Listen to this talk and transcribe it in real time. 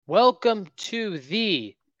Welcome to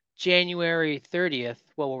the January 30th.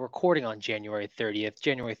 Well, we're recording on January 30th,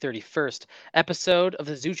 January 31st episode of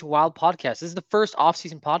the Zooch Wilde podcast. This is the first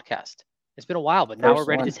off-season podcast. It's been a while, but now we're First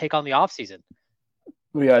ready to one. take on the off-season.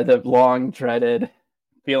 We are the long dreaded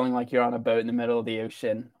feeling like you're on a boat in the middle of the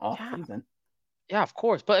ocean off Yeah, season. yeah, of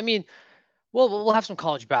course. But I mean, we'll have some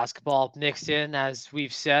college basketball mixed in, as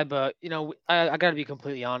we've said. But I got to be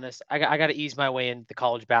completely honest. I got to ease my way into the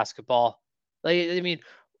college basketball.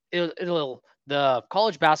 The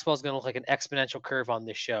college basketball is going to look like an exponential curve on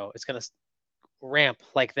this show. It's going to ramp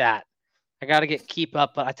like that. I got to keep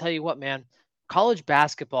up. But I tell you what, man, college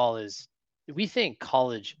basketball is. We think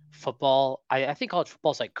college football. I think college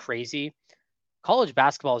football is like crazy. College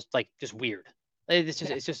basketball is like just weird. It's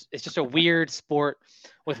just a weird sport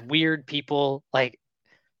with weird people. Like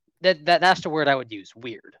that's the word I would use.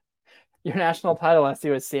 Weird. Your national title last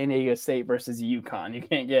year was San Diego State versus UConn. You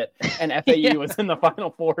can't get, and FAU Yeah. was in the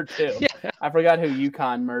Final Four too. Yeah. I forgot who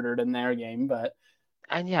UConn murdered in their game, but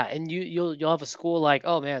And you'll have a school like,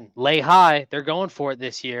 oh man, lay high, they're going for it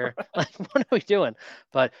this year. Like, what are we doing?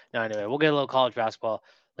 But no, anyway, we'll get a little college basketball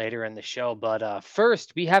later in the show. But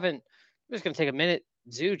first, we're just gonna take a minute.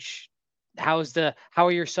 Zooch, how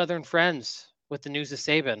are your Southern friends with the news of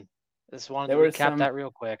Saban? Just wanted to recap that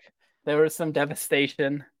real quick. There was some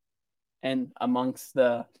devastation and amongst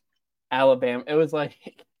the Alabama. It was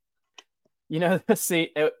like,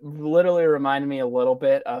 it literally reminded me a little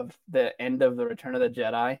bit of the end of the Return of the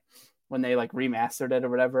Jedi when they like remastered it or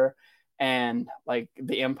whatever, and like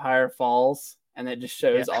the Empire falls and it just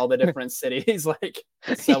shows all the different cities like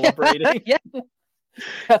celebrating. Yeah.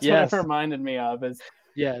 That's what it reminded me of.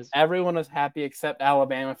 Everyone was happy except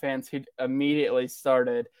Alabama fans, who immediately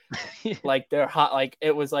started like they're hot. Like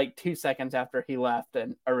it was like 2 seconds after he left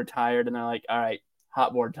and retired, and they're like, "All right,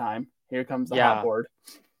 hot board time. Here comes the hot board."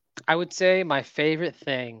 I would say my favorite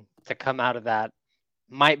thing to come out of that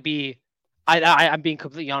might be, I'm being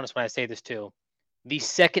completely honest when I say this too, the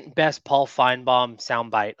second best Paul Feinbaum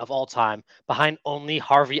soundbite of all time, behind only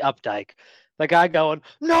Harvey Updike. The guy going,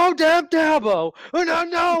 "No, damn Dabo,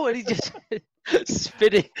 no," and he just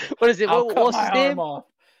spitting. What is it? What's his name? Off.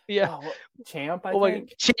 Yeah, Champ. I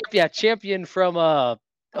think. Champion from Oh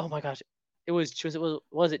my gosh,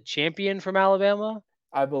 was it Champion from Alabama?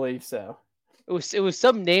 I believe so. It was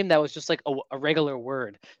some name that was just like a regular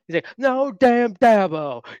word. He's like, "No, damn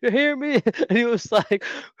Dabo, you hear me?" And he was like,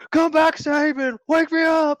 "Come back, Saban, wake me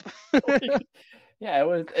up." Yeah, it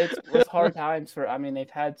was hard times for. I mean, they've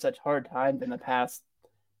had such hard times in the past.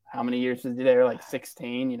 How many years did they? Like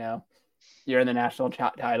 16. You're in the national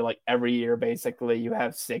title like every year. Basically, you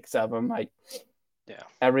have 6 of them. Like, yeah,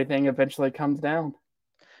 everything eventually comes down.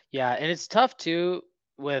 Yeah, and it's tough too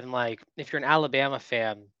when like if you're an Alabama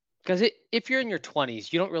fan, because if you're in your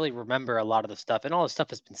 20s, you don't really remember a lot of the stuff, and all the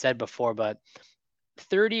stuff has been said before. But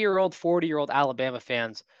 30-year-old, 40-year-old Alabama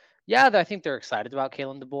fans, yeah, I think they're excited about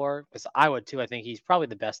Kalen DeBoer, because I would too. I think he's probably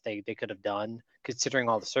the best they could have done considering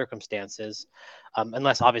all the circumstances,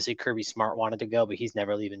 unless obviously Kirby Smart wanted to go, but he's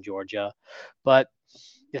never leaving Georgia. But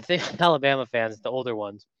the thing with Alabama fans, the older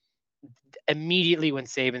ones, immediately when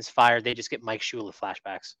Saban's fired, they just get Mike Shula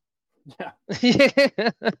flashbacks. Yeah.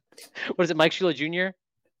 What is it, Mike Shula Jr.?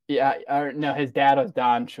 Yeah, no, his dad was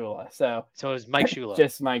Don Shula, so it was Mike Shula.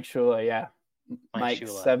 Just Mike Shula, yeah. Mike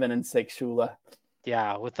Shula. 7 and 6 Shula.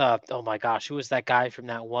 Yeah, with oh my gosh, who was that guy from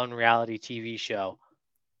that one reality TV show?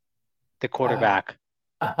 The quarterback.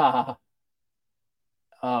 Oh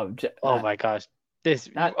my gosh,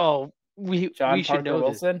 we should know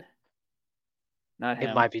Wilson? This. Not him.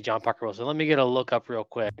 It might be John Parker Wilson. Let me get a look up real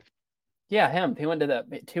quick. Yeah, him. He went to the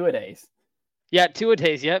 2-a-days. Yeah,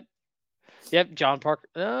 2-a-days. Yep, John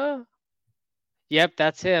Parker. Yep,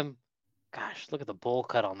 that's him. Gosh, look at the bowl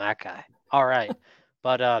cut on that guy. All right,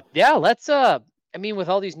 but yeah, let's. I mean, with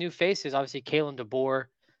all these new faces, obviously Kalen DeBoer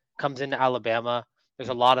comes into Alabama. There's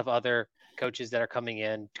a lot of other coaches that are coming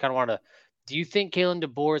in. Kind of want to. Do you think Kalen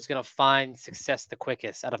DeBoer is going to find success the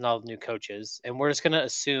quickest out of all the new coaches? And we're just going to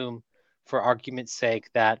assume, for argument's sake,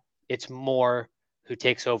 that it's Moore who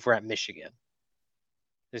takes over at Michigan.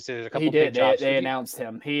 There's a couple. He did. They announced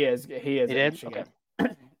him. He is. He did. Michigan.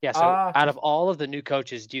 Okay. Yeah. So out of all of the new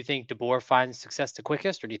coaches, do you think DeBoer finds success the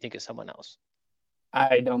quickest, or do you think it's someone else?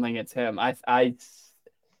 I don't think it's him. I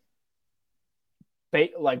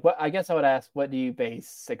guess I would ask, what do you base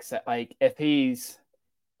success? Like, if he's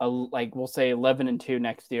we'll say 11-2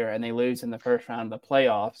 next year, and they lose in the first round of the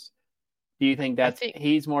playoffs, do you think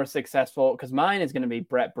he's more successful? Because mine is going to be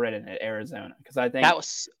Brett Britton at Arizona. Because I think that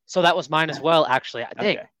was mine as well. Actually,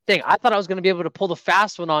 dang, I thought I was going to be able to pull the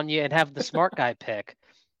fast one on you and have the smart guy pick.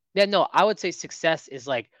 Yeah, no, I would say success is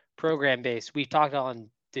like program based. We talked on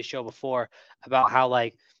this show before about how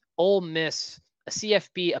like Ole Miss, a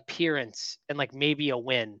CFB appearance and like maybe a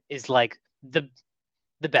win is like the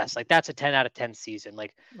best. Like that's a 10 out of 10 season.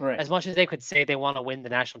 Like as much as they could say they want to win the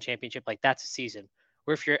national championship, like that's a season.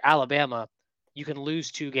 Where if you're Alabama, you can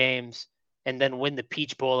lose 2 games and then win the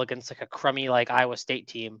Peach Bowl against like a crummy like Iowa State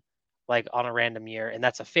team, like on a random year, and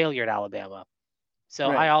that's a failure at Alabama. So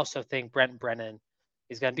I also think Brent Brennan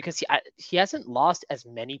is going to, because he hasn't lost as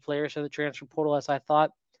many players to the transfer portal as I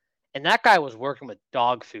thought. And that guy was working with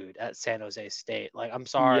dog food at San Jose State. Like, I'm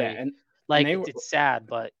sorry. Yeah, like, it's sad,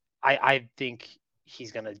 but I think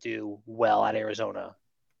he's going to do well at Arizona.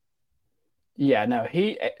 Yeah, no,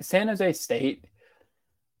 San Jose State,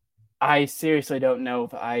 I seriously don't know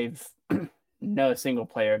if I've know a single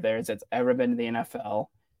player of theirs that's ever been to the NFL.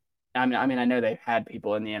 I mean, I know they've had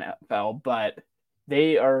people in the NFL, but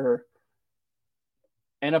they are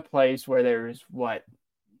in a place where there's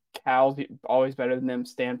Cal's always better than them.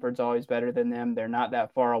 Stanford's always better than them. They're not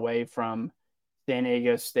that far away from San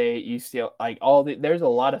Diego State, UCLA, like there's a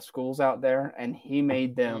lot of schools out there, and he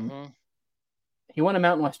made them. Mm-hmm. He won a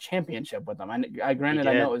Mountain West championship with them. Granted,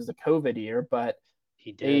 I know it was the COVID year, but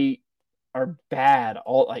they are bad,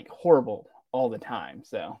 horrible all the time.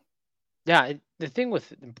 So, yeah, the thing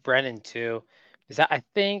with Brennan too is that I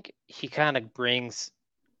think he kind of brings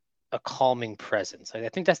a calming presence. Like, I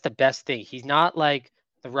think that's the best thing. He's not like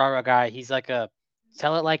the rah-rah guy. He's like a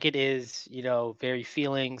tell it like it is, very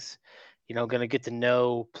feelings, going to get to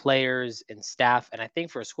know players and staff. And I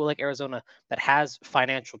think for a school like Arizona that has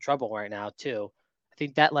financial trouble right now too, I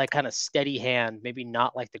think that like kind of steady hand, maybe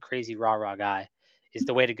not like the crazy rah-rah guy, is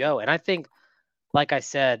the way to go. And I think, like I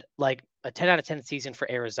said, like a 10 out of 10 season for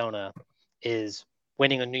Arizona is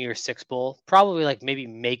winning a New Year's Six Bowl, probably like maybe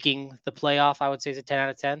making the playoff, I would say is a 10 out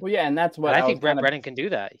of 10. Well, yeah, and that's what I think Brent Brennan can do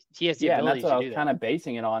that. He has the ability to do that. Yeah, that's what I was kind of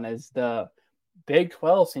basing it on, is the Big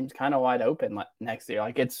 12 seems kind of wide open next year.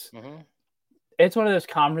 Like it's one of those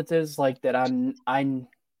conferences like that I'm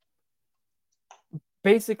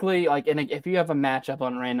basically like, and if you have a matchup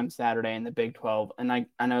on a random Saturday in the Big 12, and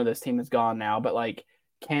I know this team is gone now, but like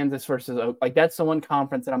Kansas versus like that's the one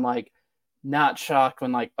conference that I'm like not shocked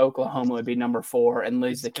when like Oklahoma would be number 4 and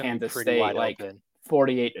lose to Kansas State like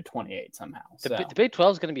 48-28 somehow. The Big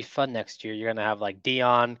 12 is going to be fun next year. You're going to have like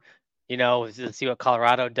Dion, let's see what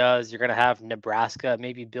Colorado does. You're going to have Nebraska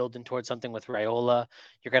maybe building towards something with Raiola.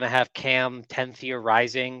 You're going to have Cam 10th year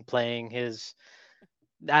rising playing his.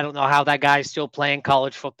 I don't know how that guy's still playing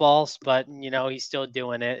college footballs, but he's still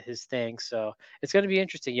doing his thing. So it's going to be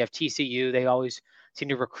interesting. You have TCU. They always seem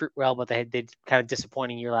to recruit well, but they did kind of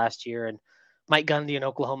disappointing year last year. And Mike Gundy in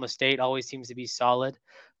Oklahoma State always seems to be solid.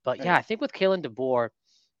 But yeah, I think with Kalen DeBoer,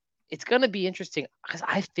 it's going to be interesting because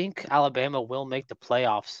I think Alabama will make the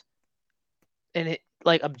playoffs, and it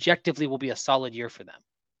like objectively will be a solid year for them.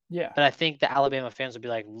 Yeah. But I think the Alabama fans will be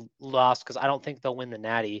like lost because I don't think they'll win the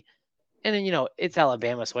Natty. And then, it's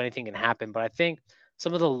Alabama, so anything can happen. But I think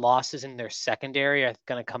some of the losses in their secondary are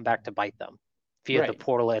going to come back to bite them via the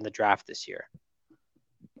portal and the draft this year.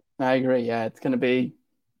 I agree. Yeah, it's going to be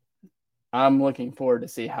 – I'm looking forward to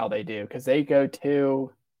see how they do because they go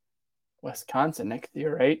to Wisconsin next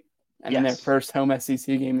year, right? And then their first home SEC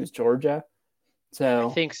game is Georgia. So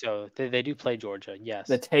I think so. They do play Georgia, yes.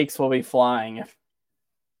 The takes will be flying if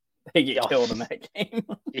they get killed in that game.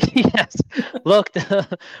 Yes. Look,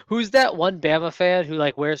 who's that one Bama fan who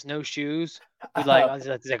like wears no shoes? Who's like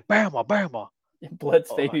Bama.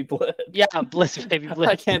 Blitz, baby Blitz. Yeah, Blitz, baby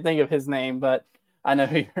Blitz. I can't think of his name, but I know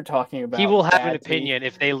who you're talking about. He will have an opinion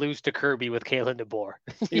if they lose to Kirby with Kalen DeBoer.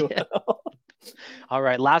 He will. All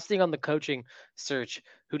right. Last thing on the coaching search.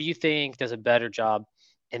 Who do you think does a better job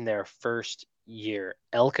in their first year?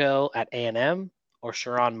 Elko at A&M or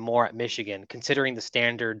Sharon Moore at Michigan, considering the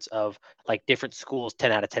standards of like different schools,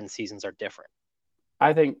 10 out of 10 seasons are different?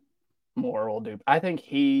 I think Moore will do. I think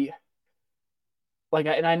he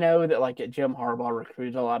and I know that like Jim Harbaugh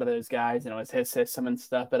recruited a lot of those guys and it was his system and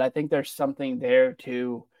stuff, but I think there's something there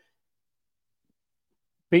to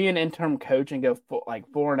be an interim coach and go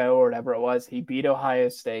 4-0 or whatever it was. He beat Ohio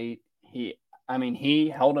State. He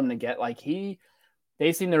held them to get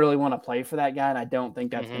they seem to really want to play for that guy, and I don't think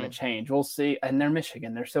that's going to change. We'll see. And they're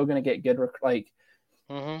Michigan. They're still going to get good.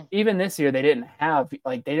 Even this year, they didn't have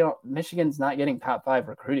Michigan's not getting top 5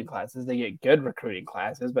 recruiting classes. They get good recruiting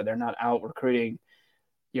classes, but they're not out recruiting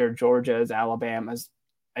your Georgias, Alabamas,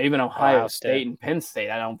 even Ohio State and Penn State.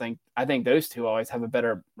 I think those two always have a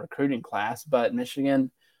better recruiting class, but Michigan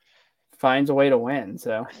finds a way to win.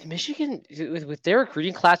 So Michigan, with their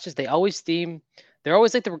recruiting classes, they're always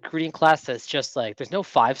like the recruiting class that's just like there's no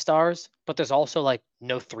 5 stars, but there's also like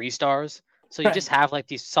no 3 stars. So you just have like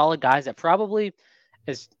these solid guys that probably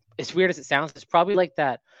as weird as it sounds, it's probably like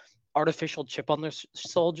that artificial chip on their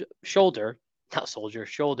shoulder,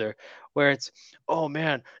 where it's, oh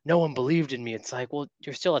man, no one believed in me. It's like, well,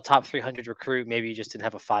 you're still a top 300 recruit. Maybe you just didn't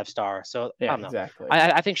have a 5-star. So I Yeah, don't know. exactly.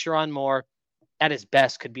 I think Sharon Moore at his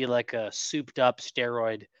best could be like a souped up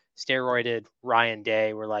steroided Ryan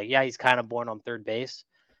Day, where like, yeah, he's kind of born on third base,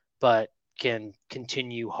 but can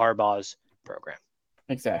continue Harbaugh's program.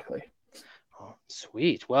 Exactly. Oh,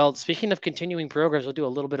 sweet. Well, speaking of continuing programs, we'll do a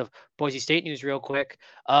little bit of Boise State news real quick,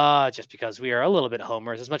 just because we are a little bit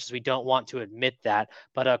homers, as much as we don't want to admit that.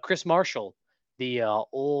 But Chris Marshall, the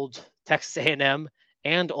old Texas A&M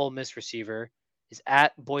and Ole Miss receiver, is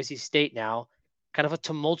at Boise State now. Kind of a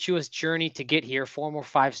tumultuous journey to get here. Former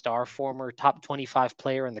 5-star, former top 25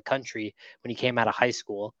 player in the country when he came out of high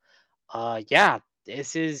school. Yeah,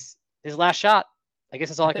 this is his last shot. I guess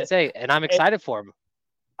that's all I can say, and I'm excited for him.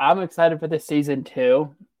 I'm excited for this season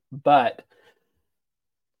too, but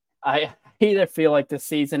I either feel like this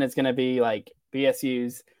season is going to be like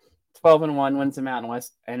BSU's 12-1 wins the Mountain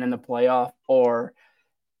West and in the playoff, or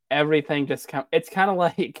everything just come. It's kind of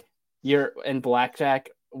like you're in blackjack.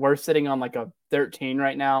 We're sitting on like a 13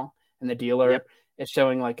 right now, and the dealer is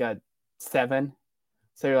showing like a 7.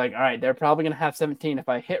 So you're like, all right, they're probably going to have 17. If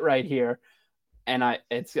I hit right here, and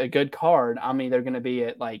it's a good card, I'm either going to be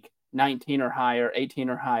at like 19 or higher, 18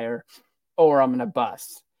 or higher, or I'm going to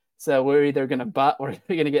bust. So we're either going to we're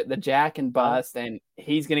going to get the jack and bust, and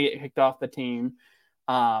he's going to get kicked off the team.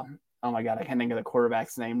 Oh my God, I can't think of the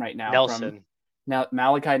quarterback's name right now. Nelson. Now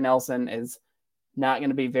Malachi Nelson is not going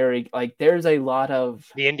to be very like. There's a lot of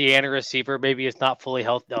the Indiana receiver. Maybe it's not fully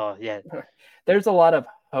healthy. Oh yeah. There's a lot of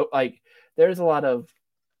there's a lot of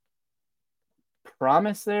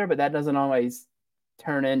promise there, but that doesn't always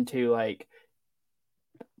turn into like.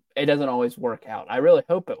 It doesn't always work out. I really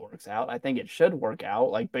hope it works out. I think it should work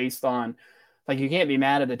out, like based on, like you can't be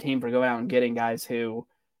mad at the team for going out and getting guys who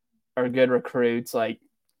are good recruits. Like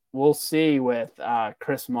we'll see with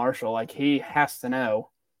Chris Marshall. Like he has to know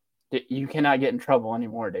that you cannot get in trouble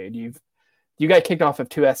anymore, dude. You got kicked off of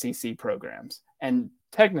 2 SEC programs and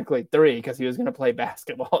technically 3 because he was going to play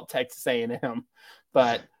basketball at Texas A&M,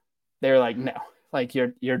 but they're like, no, like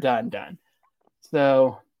you're done.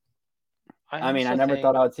 So. I mean, I never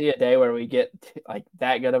thought I would see a day where we get like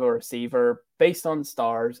that good of a receiver based on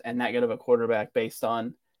stars and that good of a quarterback based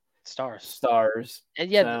on stars.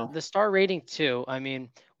 And yeah, the star rating too. I mean,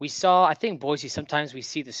 I think Boise, sometimes we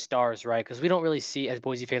see the stars, right? Because we don't really see, as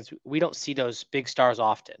Boise fans, we don't see those big stars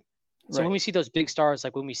often. So when we see those big stars,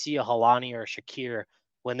 like when we see a Halani or a Shakir,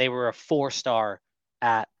 when they were a 4-star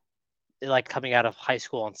at like coming out of high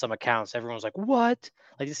school on some accounts, everyone's like, what?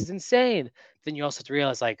 Like, this is insane. Then you also have to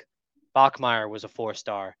realize like, Bachmeier was a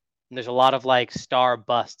 4-star, and there's a lot of like star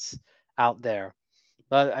busts out there.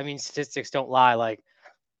 But I mean, statistics don't lie. Like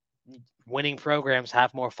winning programs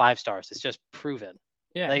have more 5-stars. It's just proven.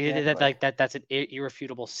 Yeah, like exactly. that's an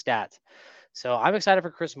irrefutable stat. So I'm excited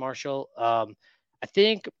for Chris Marshall. I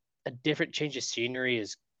think a different change of scenery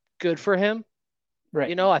is good for him. Right.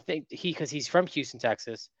 You know, I think because he's from Houston,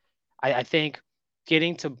 Texas. I think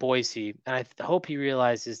getting to Boise, and I hope he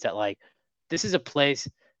realizes that like this is a place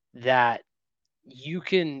that you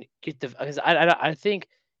can get because I think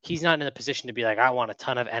he's not in a position to be like, I want a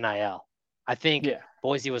ton of NIL. I think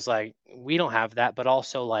Boise was like, we don't have that, but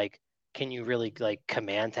also like, can you really like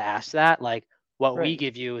command to ask that? Like what we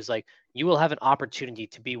give you is like, you will have an opportunity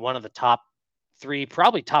to be one of the top 3,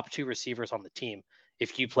 probably top 2 receivers on the team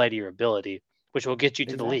if you play to your ability, which will get you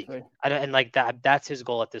to the league. And like that's his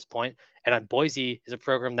goal at this point. And Boise is a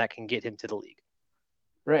program that can get him to the league.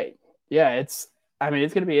 Right. Yeah. It's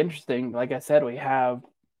going to be interesting. Like I said, we have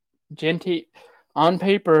Genty on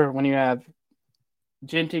paper. When you have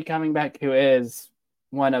Genty coming back, who is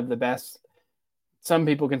one of the best, some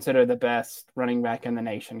people consider the best running back in the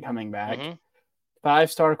nation coming back,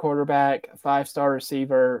 5-star quarterback, 5-star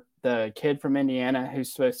receiver, the kid from Indiana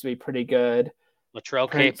who's supposed to be pretty good.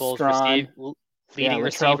 Latrell Caples, leading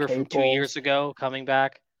receiver from 2 years ago, coming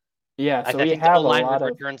back. Yeah, so I think the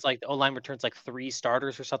O-line returns like 3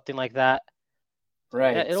 starters or something like that.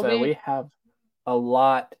 Right. Yeah, so we have a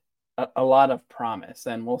lot of promise,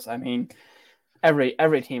 and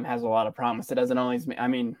every team has a lot of promise. It doesn't always mean. I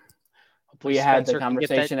mean, we had the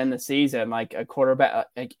conversation in the season, like a quarterback.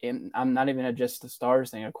 I'm not even just the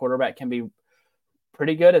stars thing. A quarterback can be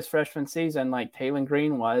pretty good as freshman season, like Taylor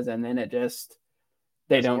Green was, and then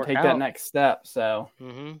they don't take that next step. So.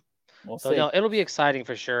 We'll see. No, it'll be exciting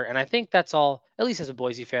for sure. And I think that's all, at least as a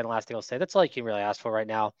Boise fan, last thing I'll say, that's all you can really ask for right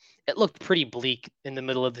now. It looked pretty bleak in the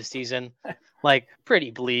middle of the season, like pretty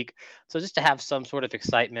bleak. So just to have some sort of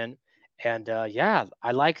excitement. And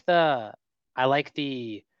I like the I like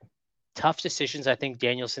the tough decisions I think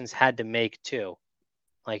Danielson's had to make too.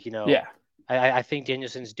 Like, Yeah. I think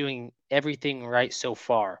Danielson's doing everything right so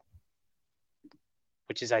far,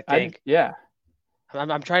 which is, I think, yeah.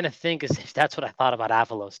 I'm trying to think as if that's what I thought about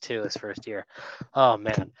Avalos too this first year. Oh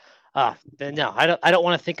man. No, I don't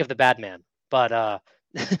want to think of the bad man, but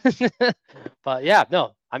but yeah,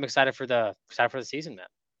 no, I'm excited for the season,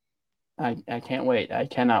 man. I can't wait. I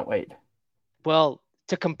cannot wait. Well,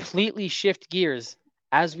 to completely shift gears,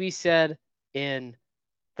 as we said in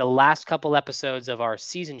the last couple episodes of our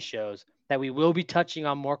season shows, that we will be touching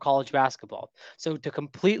on more college basketball. So to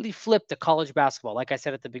completely flip to college basketball, like I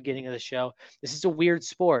said at the beginning of the show, this is a weird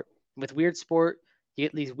sport. With weird sport, you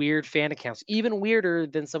get these weird fan accounts, even weirder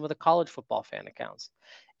than some of the college football fan accounts,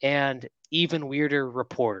 and even weirder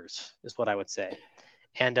reporters is what I would say.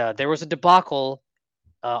 And there was a debacle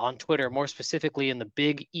on Twitter, more specifically in the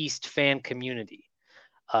Big East fan community.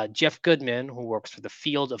 Jeff Goodman, who works for the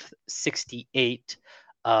Field of 68,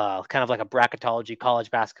 kind of like a bracketology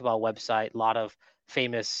college basketball website. A lot of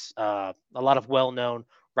famous, a lot of well-known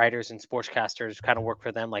writers and sportscasters kind of work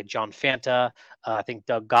for them, like John Fanta. I think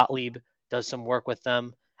Doug Gottlieb does some work with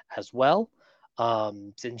them as well.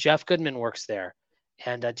 And Jeff Goodman works there.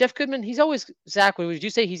 And Jeff Goodman, he's always, Zach, would you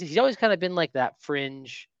say he's always kind of been like that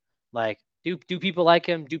fringe, like, do people like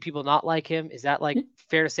him? Do people not like him? Is that like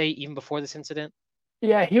fair to say even before this incident?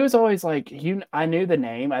 Yeah, he was always like I knew the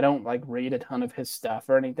name. I don't like read a ton of his stuff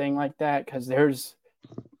or anything like that because there's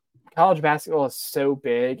college basketball is so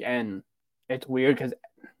big and it's weird because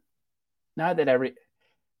not that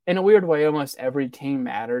in a weird way almost every team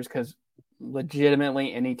matters because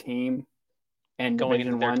legitimately any team in Going into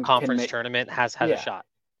Division their One conference tournament has a shot.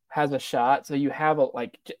 Has a shot. So you have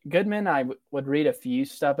like Goodman. I would read a few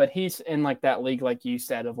stuff, but he's in like that league, like you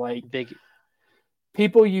said, of like Big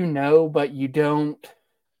people but you don't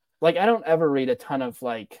like. I don't ever read a ton of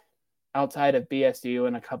like outside of BSU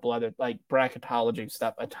and a couple other like bracketology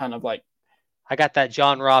stuff. A ton of like. I got that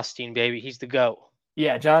John Rothstein, baby. He's the GOAT.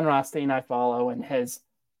 Yeah, John Rothstein I follow and his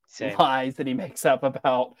Same. lies that he makes up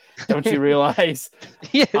about. Don't you realize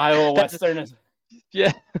Yeah, Iowa Western is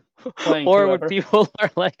or when people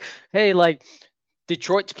are like, hey, like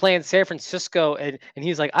Detroit's playing San Francisco, and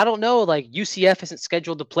he's like, I don't know, like UCF isn't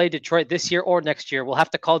scheduled to play Detroit this year or next year. We'll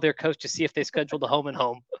have to call their coach to see if they scheduled a home and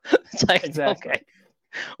home. It's like, exactly. Okay.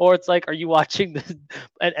 Or it's like, are you watching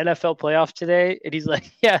an NFL playoff today? And he's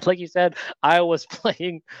like, yeah, like you said, Iowa's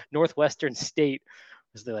playing Northwestern State.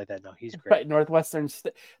 Something like that. No, he's great. Right, Northwestern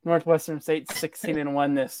State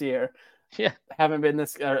 16-1 this year. Yeah, haven't been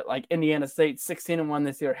this like Indiana State 16-1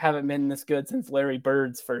 this year. Haven't been this good since Larry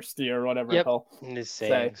Bird's first year or whatever. Yep. In his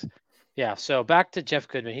sayings. Yeah. So back to Jeff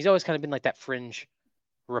Goodman. He's always kind of been like that fringe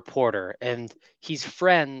reporter, and he's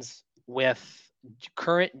friends with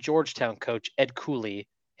current Georgetown coach Ed Cooley,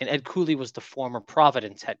 and Ed Cooley was the former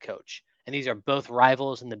Providence head coach. And these are both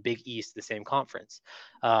rivals in the Big East, the same conference.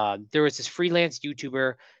 There was this freelance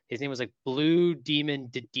YouTuber. His name was like Blue Demon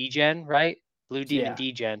Degen, right? Blue Demon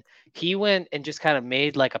Degen. He went and just kind of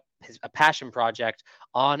made like a passion project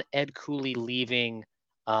on Ed Cooley leaving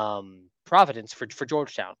Providence for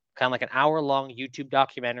Georgetown. Kind of like an hour-long YouTube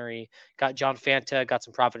documentary. Got John Fanta, got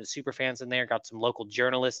some Providence super fans in there, got some local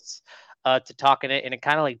journalists to talk in it. And it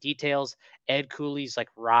kind of like details Ed Cooley's like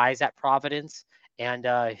rise at Providence and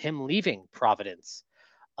him leaving Providence.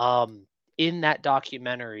 In that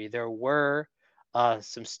documentary, there were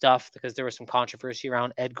some stuff because there was some controversy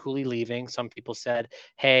around Ed Cooley leaving. Some people said,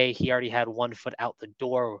 hey, he already had one foot out the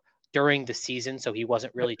door during the season, so he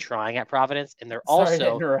wasn't really trying at Providence. And they're Sorry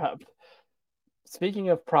to interrupt. Speaking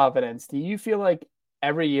of Providence, do you feel like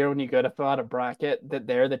every year when you go to fill out a bracket that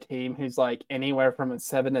they're the team who's like anywhere from a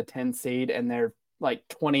 7 to 10 seed and they're like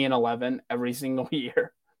 20-11 every single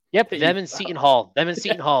year? Yep, them and Seton Hall. Them and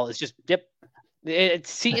Seton Hall is just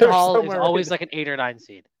Seton Hall is always like an 8 or 9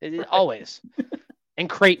 seed. Always. And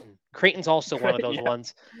Creighton. Creighton's also one of those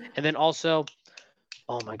ones. And then also,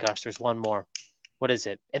 oh my gosh, there's one more. What is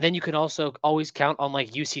it? And then you can also always count on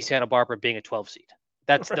like UC Santa Barbara being a 12 seed.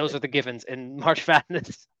 Those are the givens in March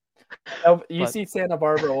Madness. UC Santa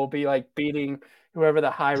Barbara will be like beating whoever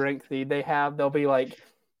the high ranked seed they have. They'll be like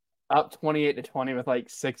up 28-20 with like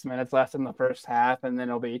 6 minutes left in the first half, and then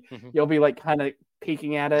you'll be like kind of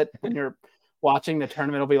peeking at it when you're watching the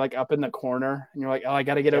tournament. It'll be like up in the corner, and you're like, oh, I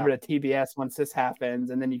got to get over to TBS once this half ends,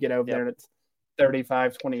 and then you get over there and it's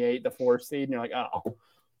 35-28, the 4 seed, and you're like, oh,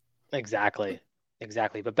 exactly.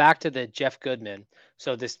 But back to the Jeff Goodman.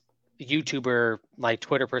 So this YouTuber, like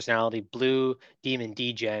Twitter personality, Blue Demon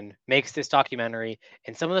Degen, makes this documentary,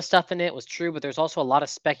 and some of the stuff in it was true, but there's also a lot of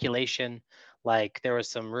speculation. Like there was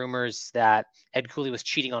some rumors that Ed Cooley was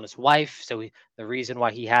cheating on his wife, so the reason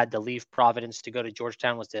why he had to leave Providence to go to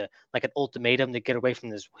Georgetown was to like an ultimatum to get away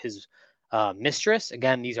from his mistress.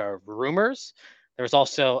 Again, these are rumors. There was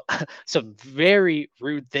also some very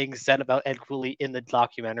rude things said about Ed Cooley in the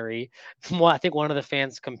documentary. I think one of the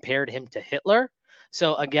fans compared him to Hitler.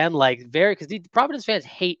 So again, like because the Providence fans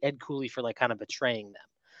hate Ed Cooley for like kind of betraying them.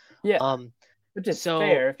 Yeah. Which is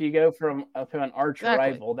fair. If you go from to an arch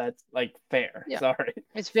rival, that's like fair. Yeah, sorry,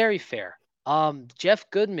 it's very fair. Jeff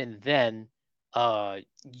Goodman then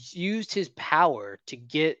used his power to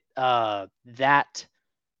get that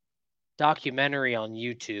documentary on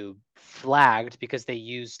YouTube flagged because they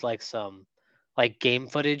used like some like game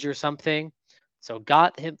footage or something. So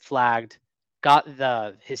got him flagged, got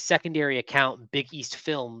his secondary account Big East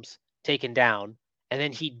Films taken down, and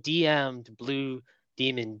then he DM'd Blue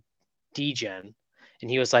Demon Degen,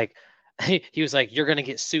 and he was like, you're gonna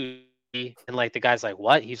get sued, and like the guy's like,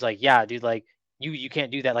 what? He's like, yeah, dude, like you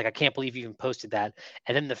can't do that. Like I can't believe you even posted that.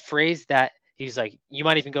 And then the phrase that he's like, you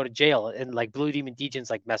might even go to jail, and like Blue Demon Degen's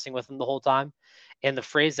like messing with him the whole time. And the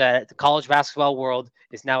phrase that the college basketball world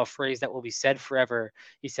is now a phrase that will be said forever.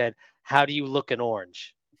 He said, "How do you look in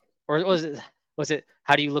orange?" Or was it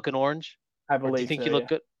how do you look in orange? I Or do you believe think so, you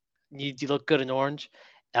look yeah. good? You look good in orange,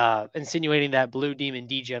 insinuating that Blue Demon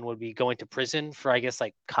Degen would be going to prison for, I guess,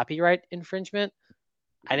 like copyright infringement.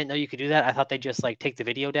 I didn't know you could do that. I thought they just like take the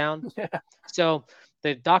video down. Yeah. So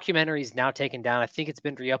the documentary is now taken down. I think it's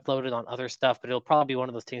been re-uploaded on other stuff, but it'll probably be one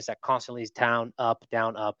of those things that constantly is down, up,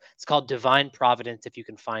 down, up. It's called Divine Providence, if you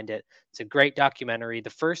can find it. It's a great documentary. The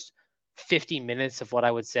first 50 minutes of what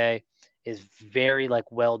I would say is very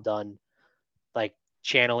like well done, like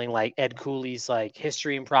channeling like Ed Cooley's like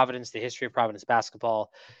history in Providence, the history of Providence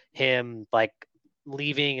basketball, him like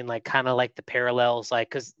leaving and like kind of like the parallels, like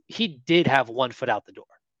because he did have one foot out the door.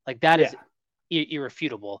 Like that is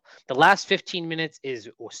irrefutable. The last 15 minutes is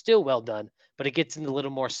still well done, but it gets into a little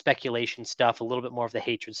more speculation stuff, a little bit more of the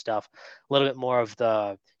hatred stuff, a little bit more of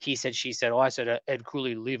the he said, she said, oh, I said Ed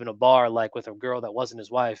Cooley leaving a bar like with a girl that wasn't his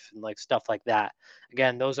wife and like stuff like that.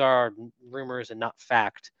 Again, those are rumors and not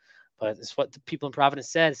fact, but it's what the people in Providence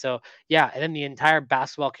said. So yeah, and then the entire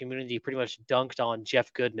basketball community pretty much dunked on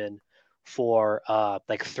Jeff Goodman for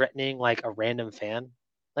like threatening like a random fan.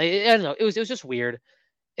 Like I don't know, it was just weird.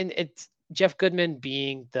 And it's Jeff Goodman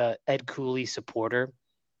being the Ed Cooley supporter.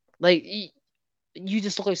 Like you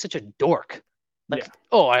just look like such a dork. Like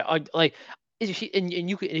I like and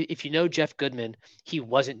you if you know Jeff Goodman, he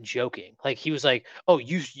wasn't joking. Like he was like, "Oh,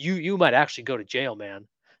 you might actually go to jail, man."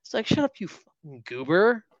 It's like, "Shut up, you fucking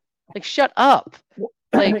goober." Like, shut up.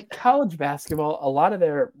 Like college basketball, a lot of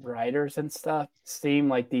their writers and stuff seem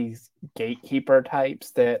like these gatekeeper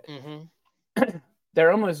types that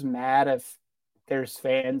they're almost mad if there's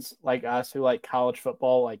fans like us who like college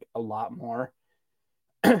football like a lot more.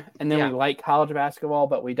 And then we like college basketball,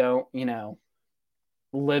 but we don't,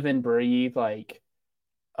 live and breathe like,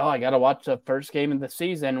 oh, I got to watch the first game of the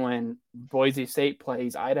season when Boise State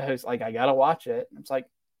plays Idaho's. Like, I got to watch it. It's like,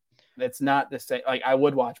 it's not the same. Like, I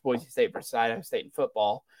would watch Boise State versus Idaho State in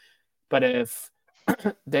football, but if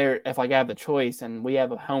like I have the choice and we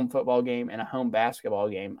have a home football game and a home basketball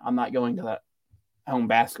game, I'm not going to that home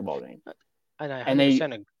basketball game. And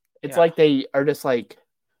it's like they are just like,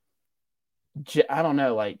 I don't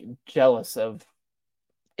know, like jealous of.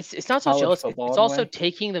 It's not so jealous. It's also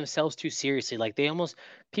taking themselves too seriously. Like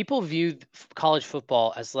people view college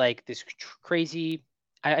football as like this crazy.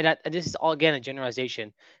 This is all again a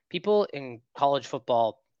generalization. People in college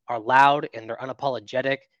football are loud and they're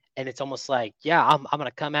unapologetic, and it's almost like, yeah, I'm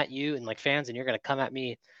gonna come at you and like fans, and you're gonna come at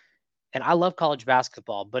me. And I love college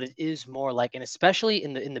basketball, but it is more like, and especially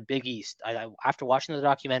in the Big East. After watching the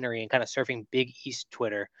documentary and kind of surfing Big East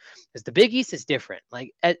Twitter, because the Big East is different.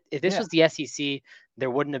 Like if this was the SEC,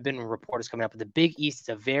 there wouldn't have been reporters coming up. But the Big East is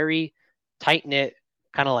a very tight knit,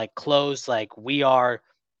 kind of like closed. Like we are.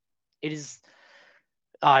 It is.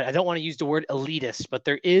 I don't want to use the word elitist, but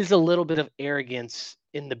there is a little bit of arrogance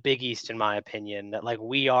in the Big East, in my opinion, that like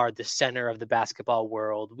we are the center of the basketball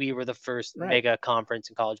world. We were the first mega conference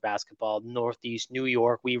in college basketball. Northeast New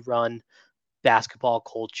York, we run basketball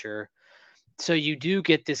culture. So you do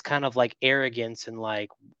get this kind of like arrogance and like,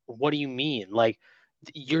 what do you mean? Like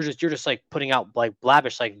you're just like putting out like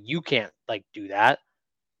blabbish, like you can't like do that.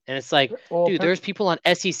 And it's like, dude, there's people on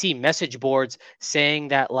SEC message boards saying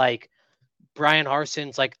that like Brian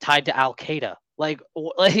Harson's like tied to Al Qaeda. Like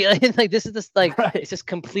this is just like it's just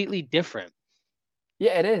completely different.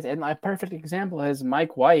 Yeah, it is. And my perfect example is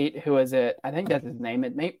Mike White, who is it? I think that's his name.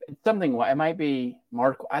 It's something. It might be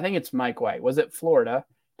Mark. I think it's Mike White. Was it Florida?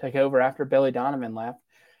 Took over after Billy Donovan left.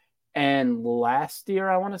 And last year,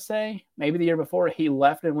 I want to say, maybe the year before, he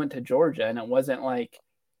left and went to Georgia, and it wasn't like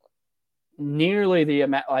nearly the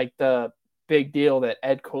amount, like the big deal that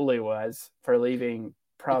Ed Cooley was for leaving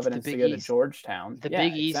Providence to go to Georgetown. The Yeah,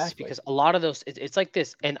 Big East, exactly. because a lot of those, it's like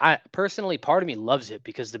this. And I personally, part of me loves it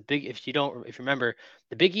because if you remember,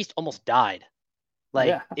 the Big East almost died.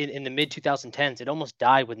 Like in the mid 2010s, it almost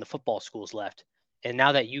died when the football schools left. And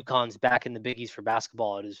now that UConn's back in the Big East for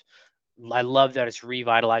basketball, I love that it's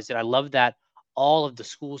revitalized it. I love that all of the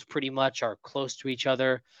schools pretty much are close to each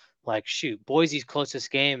other. Like, shoot, Boise's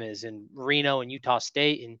closest game is in Reno and Utah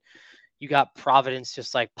State, and you got Providence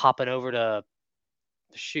just like popping over to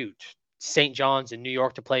St. John's in New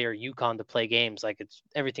York to play or UConn to play games. Like,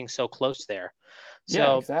 everything's so close there.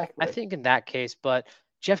 So exactly. I think in that case, but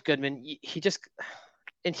Jeff Goodman,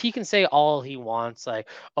 and he can say all he wants, like,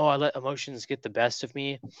 oh, I let emotions get the best of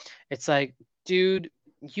me. It's like, dude,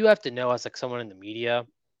 you have to know as like someone in the media,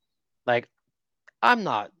 like, we're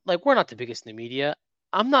not the biggest in the media.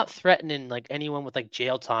 I'm not threatening like anyone with like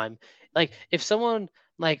jail time. Like, if someone,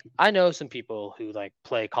 like, I know some people who like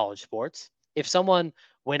play college sports. If someone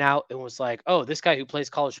went out and was like, oh, this guy who plays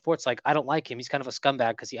college sports, like, I don't like him, he's kind of a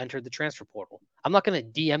scumbag because he entered the transfer portal. I'm not going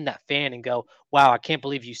to DM that fan and go, wow, I can't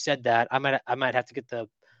believe you said that. I might have to get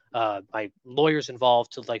my lawyers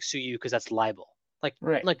involved to like sue you because that's libel. Like,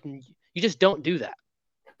 right. Like, you just don't do that.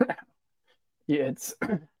 Yeah,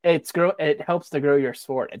 it helps to grow your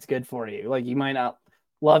sport. It's good for you. Like, you might not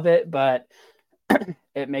love it, but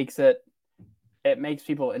it makes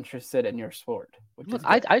people interested in your sport. Look,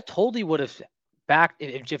 I totally would have backed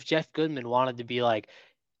if Jeff Goodman wanted to be like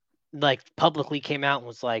publicly came out and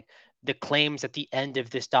was like, the claims at the end of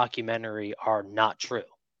this documentary are not true.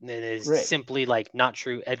 It is simply like not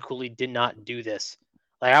true. Ed Cooley did not do this.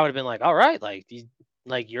 Like, I would have been like, all right,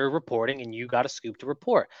 like you're reporting and you got a scoop to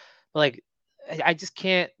report. But like, I just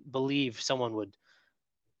can't believe someone would.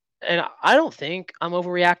 And I don't think I'm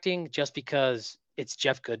overreacting just because it's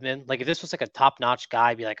Jeff Goodman. Like, if this was like a top-notch guy,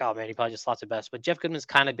 I'd be like, oh man, he probably just thought the best. But Jeff Goodman's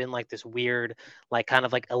kind of been like this weird, like kind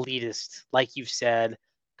of like elitist, like you've said,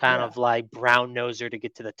 kind of like brown noser to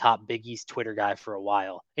get to the top Big East Twitter guy for a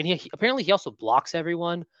while. And he apparently he also blocks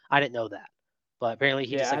everyone. I didn't know that, but apparently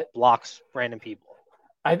he just like blocks random people.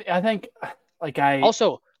 I think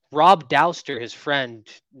also Rob Douster, his friend,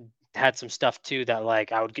 had some stuff too that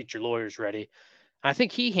like I would get your lawyers ready. I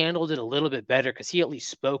think he handled it a little bit better because he at least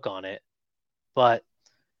spoke on it. But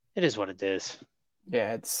it is what it is.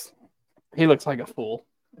 Yeah, he looks like a fool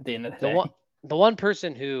at the end of the day. The one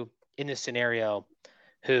person who in this scenario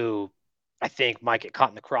who I think might get caught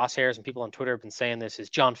in the crosshairs, and people on Twitter have been saying this, is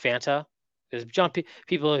John Fanta. Because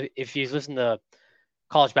people, if you listen to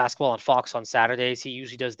college basketball on Fox on Saturdays, he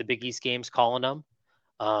usually does the Big East games calling them.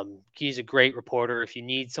 He's a great reporter. If you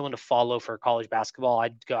need someone to follow for college basketball,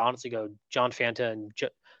 I'd honestly go John Fanta and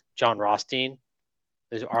John Rothstein.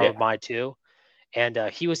 Those are my two. And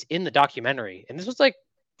he was in the documentary. And this was like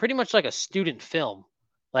pretty much like a student film.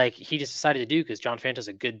 Like, he just decided to do because John Fanta's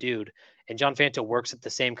a good dude. And John Fanta works at the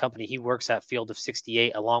same company. He works at Field of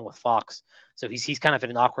 68 along with Fox. So he's kind of in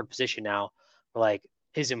an awkward position now where like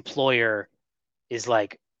his employer is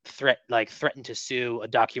like threatened to sue a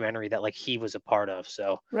documentary that like he was a part of.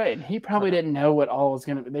 So right, and he probably didn't know what all was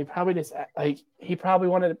gonna be. They probably just like he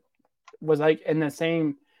probably was like in the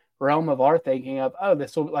same realm of our thinking of, oh,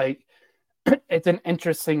 this will like it's an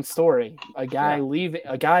interesting story. A guy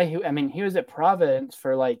who, I mean, he was at Providence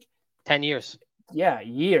for like 10 years. Yeah,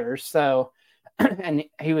 years. So and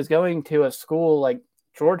he was going to a school like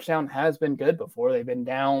Georgetown has been good before. They've been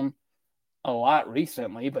down a lot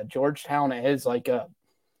recently, but Georgetown is like a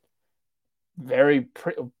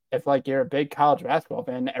if like you're a big college basketball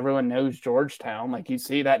fan, everyone knows Georgetown. Like, you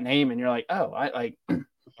see that name and you're like, oh,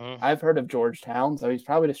 I've heard of Georgetown. So he's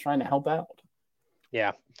probably just trying to help out.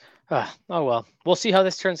 Yeah. Oh, well, we'll see how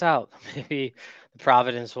this turns out. Maybe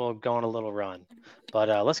Providence will go on a little run.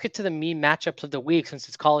 But let's get to the meme matchups of the week. Since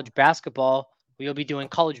it's college basketball, we'll be doing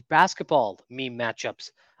college basketball meme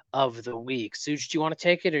matchups of the week. Zooch, do you want to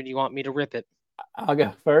take it or do you want me to rip it? I'll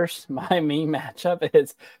go first. My meme matchup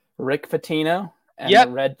is Rick Pitino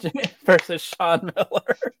and Red versus Sean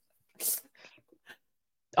Miller.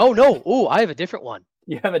 Oh, no. Oh, I have a different one.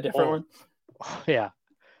 You have a different one? Oh, yeah.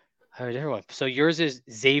 I have a different one. So yours is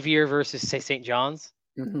Xavier versus St. John's?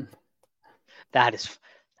 Mm-hmm. That is...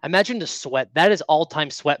 Imagine the sweat. That is all-time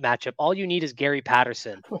sweat matchup. All you need is Gary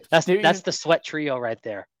Patterson. That's the sweat trio right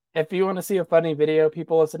there. If you want to see a funny video,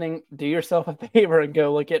 people listening, do yourself a favor and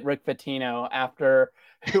go look at Rick Pitino after,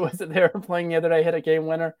 who was it they were playing the other day, hit a game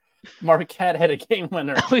winner? Marquette hit a game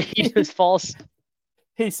winner. He just false.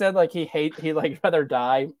 He said like he'd like rather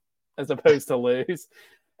die as opposed to lose.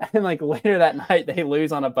 And like later that night, they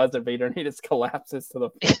lose on a buzzer beater, and he just collapses to the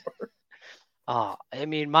floor. I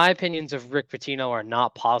mean, my opinions of Rick Pitino are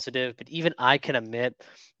not positive, but even I can admit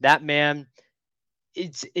that man,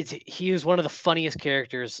 he is one of the funniest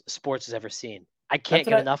characters sports has ever seen. I can't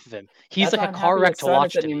get enough of him. He's like a car wreck to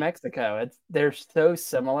watch. At New Mexico, they're so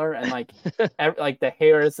similar, and like like the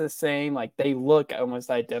hair is the same, like they look almost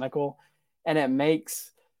identical, and it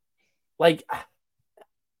makes like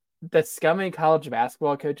the scummy college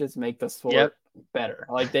basketball coaches make the sport better.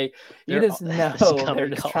 Like you just know they're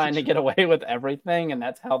just trying to get away with everything, and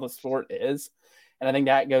that's how the sport is. And I think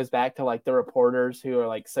that goes back to like the reporters who are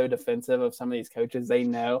like so defensive of some of these coaches. They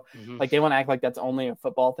know, like they want to act like that's only a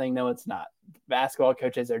football thing. No, it's not. Basketball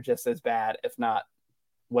coaches are just as bad, if not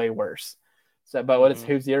way worse. So, but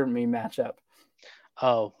who's your meme matchup?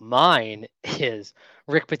 Oh, mine is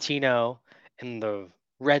Rick Pitino and the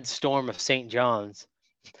Red Storm of St. John's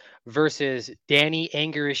versus Danny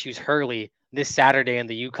Anger Issues Hurley this Saturday in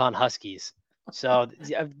the Yukon Huskies. So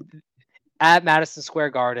at Madison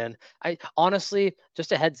Square Garden, I honestly,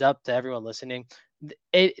 just a heads up to everyone listening,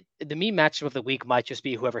 the meme matchup of the week might just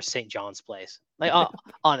be whoever St. John's plays. Like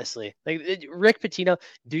honestly, like Rick Pitino,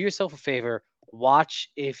 do yourself a favor, watch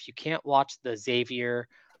if you can't watch the Xavier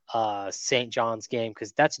St. John's game,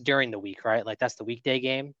 because that's during the week, right? Like that's the weekday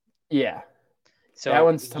game. Yeah. So that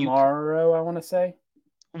one's tomorrow, I want to say.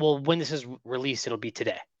 Well, when this is released, it'll be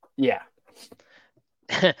today. Yeah.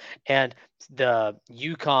 And the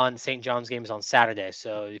Yukon St. John's game is on Saturday.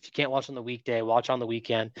 So if you can't watch on the weekday, watch on the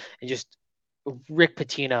weekend. And just Rick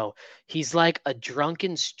Pitino, he's like a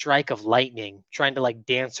drunken strike of lightning trying to like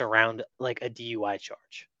dance around like a DUI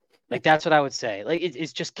charge. Like that's what I would say. Like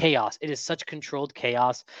it's just chaos. It is such controlled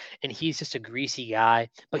chaos, and he's just a greasy guy,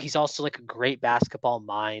 but he's also like a great basketball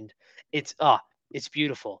mind. It's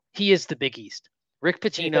beautiful. He is the Big East. Rick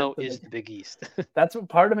Pitino is the Big East. That's what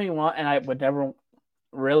part of me want, and I would never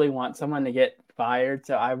really want someone to get fired.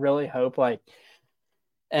 So I really hope, like,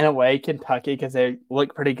 in a way, Kentucky, because they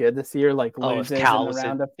look pretty good this year, like loses in the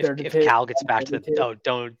round of 32. If Cal gets back to the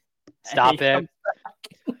don't stop it.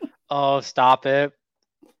 Stop it.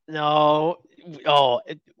 No.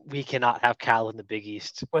 We cannot have Cal in the Big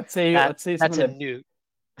East. Let's see. That's a new.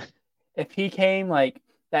 If he came, like,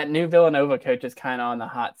 that new Villanova coach is kind of on the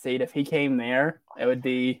hot seat. If he came there, it would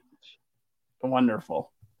be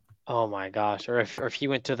wonderful. Oh my gosh! Or if he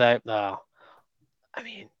went to that, I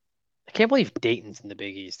mean, I can't believe Dayton's in the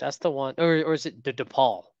Big East. That's the one, or is it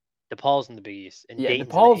DePaul? DePaul's in the Big East, and Dayton's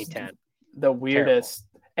DePaul's in the A10. The weirdest,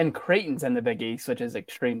 and Creighton's in the Big East, which is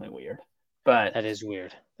extremely weird. But that is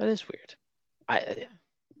weird.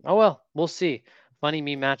 Oh well, we'll see. Funny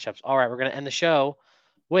meme matchups. All right, we're gonna end the show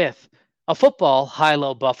with a football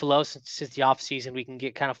high-low Buffalo. Since it's the off season, we can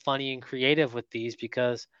get kind of funny and creative with these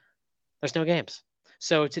because there's no games.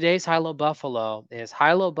 So today's high-low Buffalo is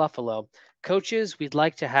high-low Buffalo coaches we'd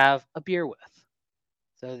like to have a beer with.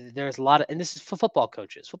 So there's a lot of, and this is for football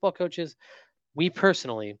coaches. Football coaches, we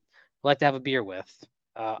personally like to have a beer with.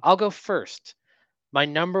 I'll go first. My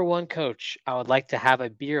number one coach I would like to have a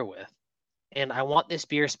beer with, and I want this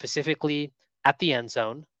beer specifically at the end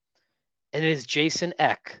zone, and it is Jason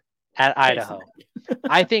Eck at Idaho.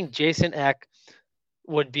 I think Jason Eck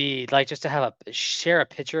would be like, just to share a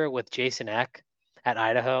picture with Jason Eck at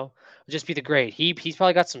Idaho would just be the great. He's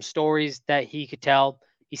probably got some stories that he could tell.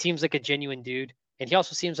 He seems like a genuine dude, and he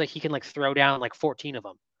also seems like he can like throw down like 14 of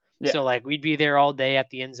them. Yeah. So like we'd be there all day at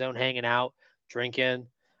the end zone, hanging out, drinking.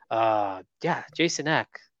 Jason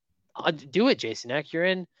Eck. Do it, Jason Eck.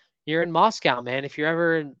 You're in Moscow, man. If you're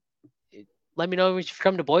ever, let me know if you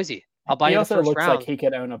come to Boise. I'll buy you the first round. He also looks like he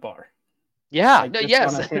could own a bar. Yeah. Like,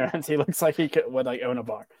 yes. He looks like he would like own a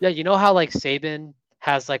bar. Yeah. You know how like Saban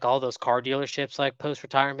has like all those car dealerships like post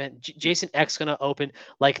retirement. Jason Eck's gonna open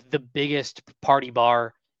like the biggest party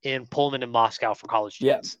bar in Pullman and Moscow for college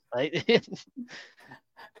students. Right?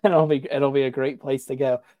 It'll be a great place to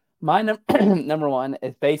go. My number one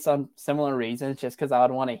is based on similar reasons, just because I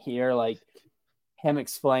would want to hear like him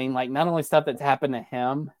explain like not only stuff that's happened to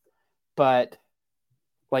him, but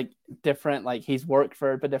like different, like he's worked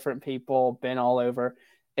for different people, been all over.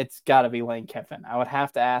 It's got to be Lane Kiffin. I would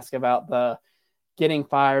have to ask about the getting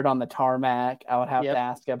fired on the tarmac. I would have to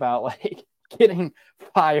ask about like getting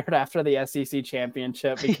fired after the SEC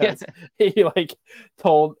championship because he like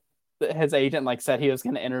told his agent, like said he was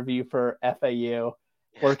going to interview for FAU,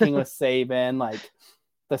 working with Saban, like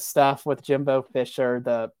the stuff with Jimbo Fisher,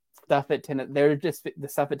 the stuff at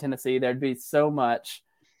Tennessee. There'd be so much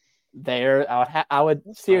there. I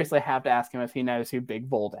would seriously have to ask him if he knows who Big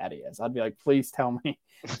Bull Daddy is. I'd be like, please tell me.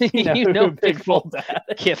 You know Big Bull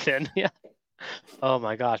Daddy Kiffin. Yeah. Oh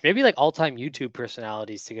my gosh. Maybe like all-time YouTube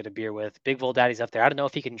personalities to get a beer with. Big Vol Daddy's up there. I don't know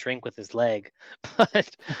if he can drink with his leg,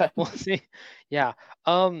 but we'll see. Yeah.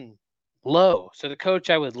 Um, Low. So the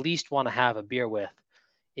coach I would least want to have a beer with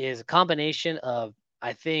is a combination of,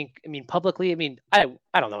 I mean, publicly, I mean, I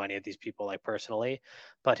don't know any of these people like personally,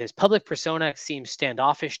 but his public persona seems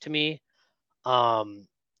standoffish to me. Um,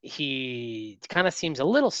 he kind of seems a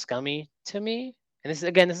little scummy to me. And this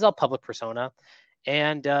is all public persona.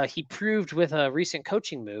 And he proved with a recent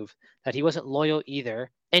coaching move that he wasn't loyal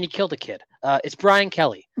either. And he killed a kid. It's Brian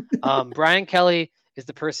Kelly. Brian Kelly is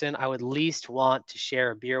the person I would least want to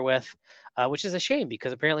share a beer with, which is a shame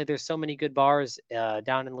because apparently there's so many good bars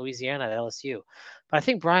down in Louisiana at LSU. But I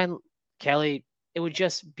think Brian Kelly, it would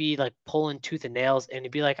just be like pulling tooth and nails, and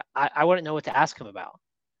it'd be like I wouldn't know what to ask him about.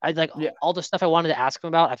 I'd like Yeah, all the stuff I wanted to ask him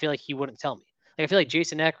about. I feel like he wouldn't tell me. Like I feel like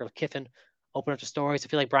Jason Eck or Kiffin open up the stories. I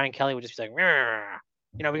feel like Brian Kelly would just be like,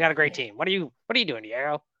 we got a great team. What are you doing,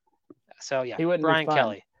 Diego? So yeah, he wouldn't be Brian fun.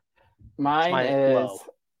 Kelly. It's Mine my is low.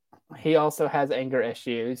 he also has anger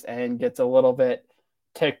issues and gets a little bit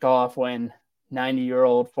ticked off when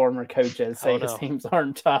 90-year-old former coaches say Oh his no. teams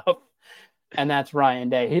aren't tough. And that's Ryan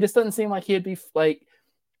Day. He just doesn't seem like he'd be like,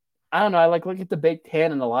 I don't know. I like look at the Big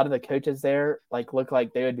Ten and a lot of the coaches there like look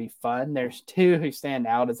like they would be fun. There's two who stand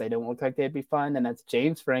out as they don't look like they'd be fun, and that's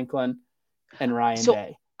James Franklin and Ryan So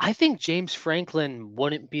Day. I think James Franklin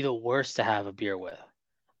wouldn't be the worst to have a beer with.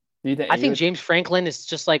 Do you think I he think would? James Franklin is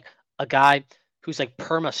just like a guy who's like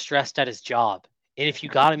perma stressed at his job. And if you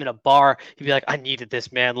got him in a bar, he'd be like, I needed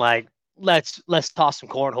this, man. Like, let's toss some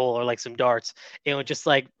cornhole or like some darts. And would just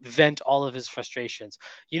like vent all of his frustrations.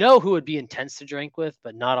 You know who would be intense to drink with,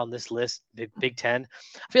 but not on this list, the Big Ten?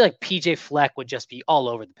 I feel like PJ Fleck would just be all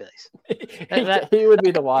over the place. He would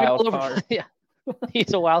be the Be all wild over. card. Yeah,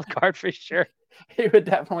 he's a wild card for sure. He would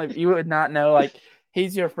definitely. You would not know. Like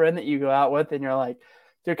he's your friend that you go out with, and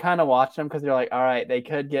you're kind of watching them because you're like, all right, they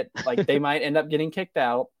could get like they might end up getting kicked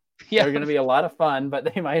out. Yeah. They're going to be a lot of fun,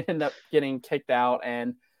 but they might end up getting kicked out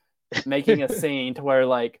and making a scene to where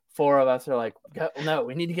like four of us are like, no,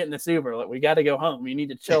 we need to get in this Uber. Like, we got to go home. We need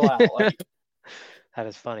to chill out. Like, That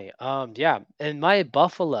is funny. Yeah, and my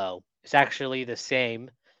Buffalo is actually the same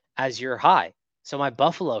as your high. So my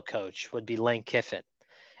Buffalo coach would be Lane Kiffin.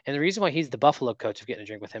 And the reason why he's the Buffalo coach of getting a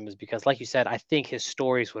drink with him is because, like you said, I think his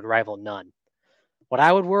stories would rival none. What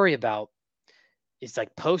I would worry about is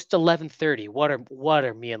like post 11:30. What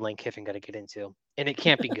are me and Lane Kiffin going to get into? And it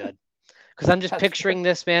can't be good because I'm just that's picturing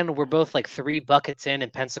this, man. We're both like 3 buckets in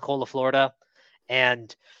Pensacola, Florida,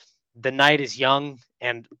 and the night is young.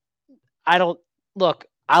 And I don't look.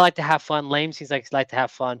 I like to have fun. Lane seems like to have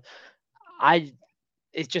fun. I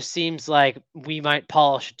it just seems like we might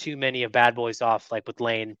polish too many of Bad Boys off, like with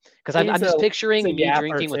Lane, because I'm just he's a picturing me yapper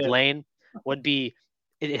drinking with too. Lane would be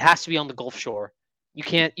it has to be on the Gulf Shore. You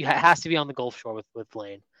can't. It has to be on the Gulf Shore with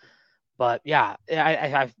Lane. But yeah,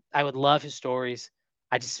 I would love his stories.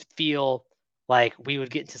 I just feel like we would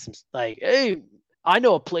get into some like, hey, I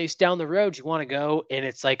know a place down the road you want to go, and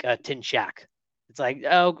it's like a tin shack. It's like,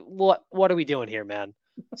 oh, what are we doing here, man?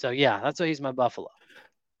 So yeah, that's why he's my Buffalo.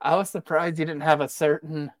 I was surprised you didn't have a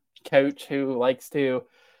certain coach who likes to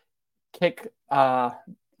kick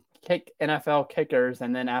kick NFL kickers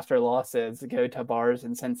and then after losses go to bars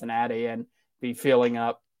in Cincinnati and be filling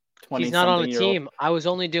up He's 20 not on a something year old. team. I was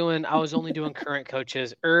only doing current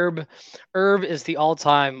coaches. Herb is the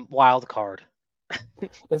all-time wild card.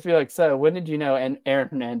 Let's be like, so when did you know and Aaron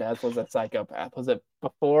Hernandez was a psychopath? Was it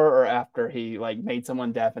before or after he like made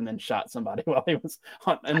someone deaf and then shot somebody while he was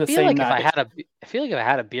in the same night? I feel like if I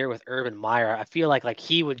had a beer with Urban Meyer, I feel like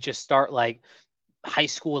he would just start like high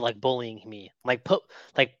school like bullying me, like put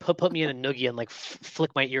me in a noogie and like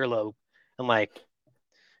flick my earlobe and like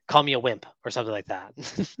call me a wimp or something like that.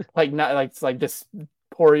 Like not like it's like just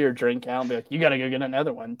pour your drink out and be like, you gotta go get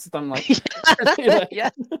another one. Something like Yeah,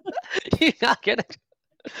 you're not gonna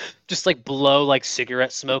just like blow like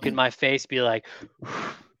cigarette smoke in my face, be like,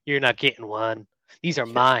 you're not getting one. These are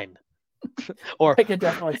mine. Or I could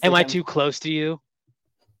definitely see am I him. too close to you?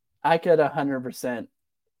 I could 100%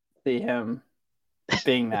 see him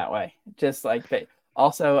being that way. Just like they.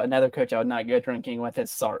 Also, another coach I would not go drinking with is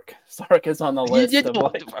Sark. Sark is on the list of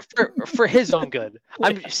like... for his own good.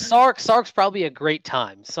 Sark's probably a great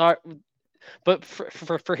time. Sark, but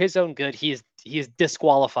for his own good, he is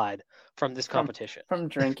disqualified from this competition. From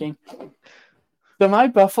drinking. So my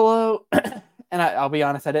Buffalo, and I'll be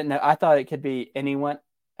honest, I didn't know. I thought it could be anyone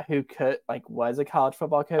who could like was a college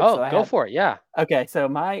football coach. Oh, go for it, yeah. Okay, so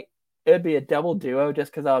it would be a double duo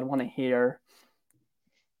just because I would want to hear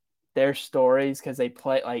their stories because they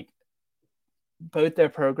play like both their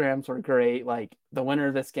programs were great. Like the winner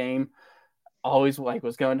of this game, always like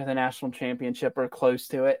was going to the national championship or close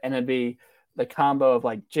to it, and it'd be the combo of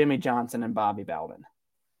like Jimmy Johnson and Bobby Bowden.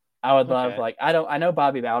 I would love Okay. like I know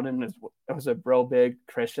Bobby Bowden was a real big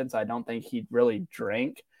Christian, so I don't think he'd really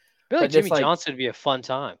drink, I feel like but just Jimmy like Johnson would be a fun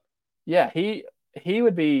time. yeah, he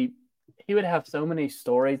would be he would have so many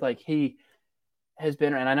stories. Like he has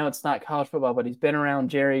been, and I know it's not college football, but he's been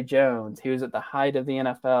around Jerry Jones. He was at the height of the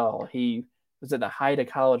NFL. He was at the height of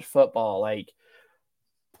college football. Like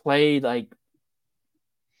played like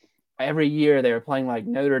every year they were playing like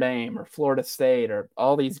Notre Dame or Florida State or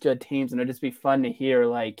all these good teams, and it'd just be fun to hear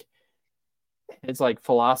like his like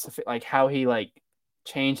philosophy, like how he like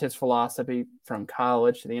changed his philosophy from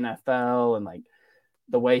college to the NFL and like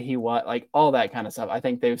the way he was, like all that kind of stuff. I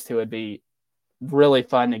think those two would be really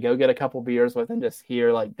fun to go get a couple beers with and just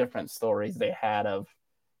hear like different stories they had of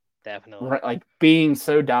Definitely. like being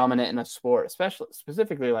so dominant in a sport, especially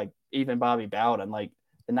specifically like even Bobby Bowden, like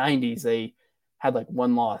the 90s, they had like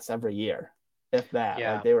one loss every year, if that. Like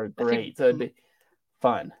Yeah. they were I think great. So it'd be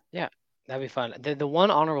fun. yeah, that'd be fun. The one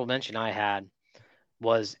honorable mention I had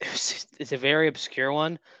was it's a very obscure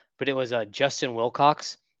one, but it was Justin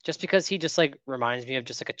Wilcox. Just because he just like reminds me of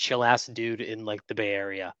just like a chill ass dude in like the Bay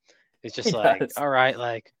Area. It's just like, Yes. all right,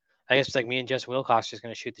 like I guess it's like me and Justin Wilcox just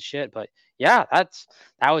gonna shoot the shit. But yeah,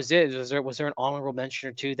 that was it. Was there an honorable mention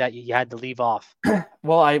or two that you had to leave off?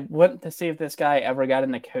 Well, I went to see if this guy ever got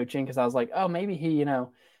into coaching because I was like, oh, maybe he,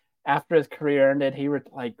 after his career ended, he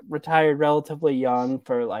retired relatively young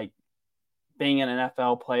for like being an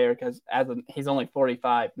NFL player because he's only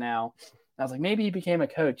 45 now. I was like, maybe he became a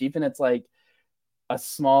coach, even it's like a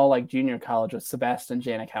small like junior college with Sebastian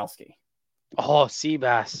Janikowski. Oh,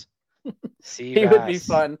 Seabass. He would be Seabass.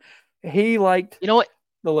 fun. He liked You know what?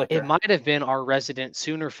 the It liquor. might have been our resident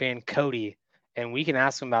Sooner fan, Cody, and we can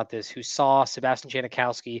ask him about this, who saw Sebastian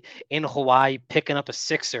Janikowski in Hawaii picking up a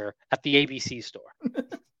sixer at the ABC store.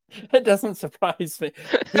 It doesn't surprise me.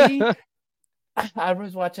 He, I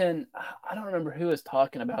was watching. I don't remember who was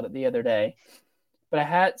talking about it the other day,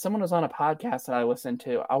 but someone was on a podcast that I listened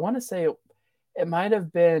to. I want to say it might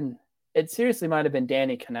have been. It seriously might have been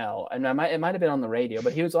Danny Cannell, and it might have been on the radio,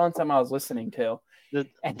 but he was on something I was listening to, the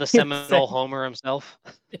and the Seminole Homer himself.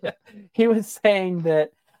 he was saying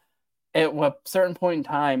that at a certain point in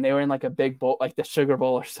time, they were in like a big bowl, like the Sugar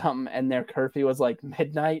Bowl or something, and their curfew was like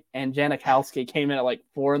midnight, and Janikowski came in at like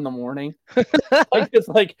 4 a.m. Like it's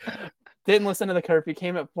like didn't listen to the curfew,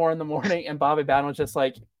 came at 4 a.m, and Bobby Bowden was just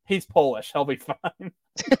like, he's Polish, he'll be fine.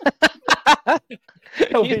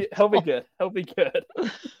 He'll be good. He'll be good.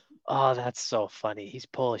 Oh, that's so funny. He's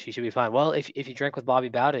Polish. He should be fine. Well, if you drank with Bobby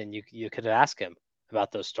Bowden, you could ask him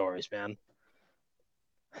about those stories, man.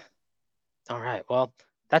 All right. Well,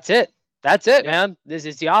 that's it. That's it, Yep. man. This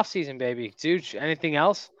is the off season, baby. Zooch, anything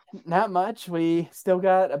else? Not much. We still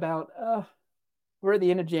got about we're at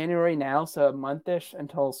the end of January now, so a monthish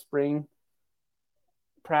until spring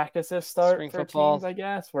practices start Spring for teams, football, I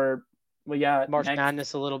guess. Where we got March next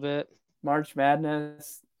Madness a little bit. March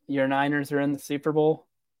Madness. Your Niners are in the Super Bowl.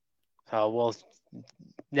 Well,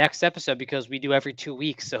 next episode, because we do every 2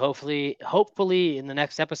 weeks. So hopefully in the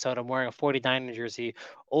next episode, I'm wearing a 49er jersey,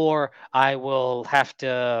 or I will have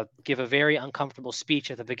to give a very uncomfortable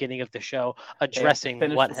speech at the beginning of the show addressing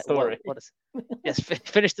Finish the story. what is. Yes,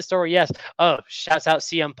 finish the story. Yes. Oh, shouts out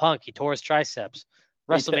CM Punk. He tore his triceps.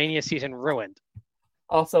 WrestleMania season ruined.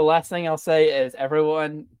 Also, last thing I'll say is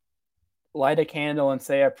everyone light a candle and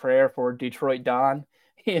say a prayer for Detroit Don.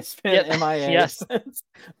 He has been MIA yes. since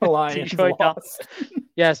the Lions Detroit lost.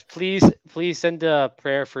 Yes, please send a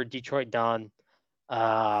prayer for Detroit Don.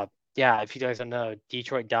 Yeah, if you guys don't know,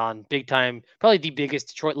 Detroit Don, big time, probably the biggest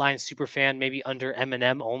Detroit Lions super fan, maybe under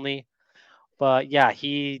Eminem only. But yeah,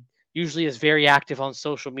 he usually is very active on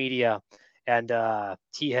social media, and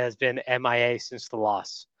he has been MIA since the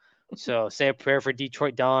loss. So say a prayer for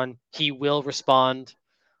Detroit Don. He will respond,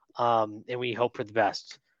 and we hope for the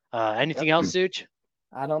best. Anything else, Zooch?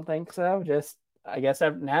 I don't think so. Just I guess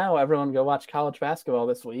now everyone go watch college basketball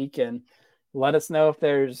this week and let us know if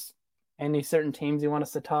there's any certain teams you want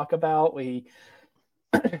us to talk about.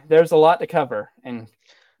 There's a lot to cover in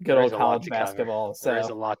good old college basketball. So there's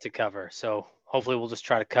a lot to cover. So hopefully we'll just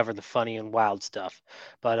try to cover the funny and wild stuff.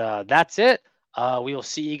 But that's it. We will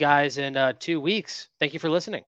see you guys in 2 weeks. Thank you for listening.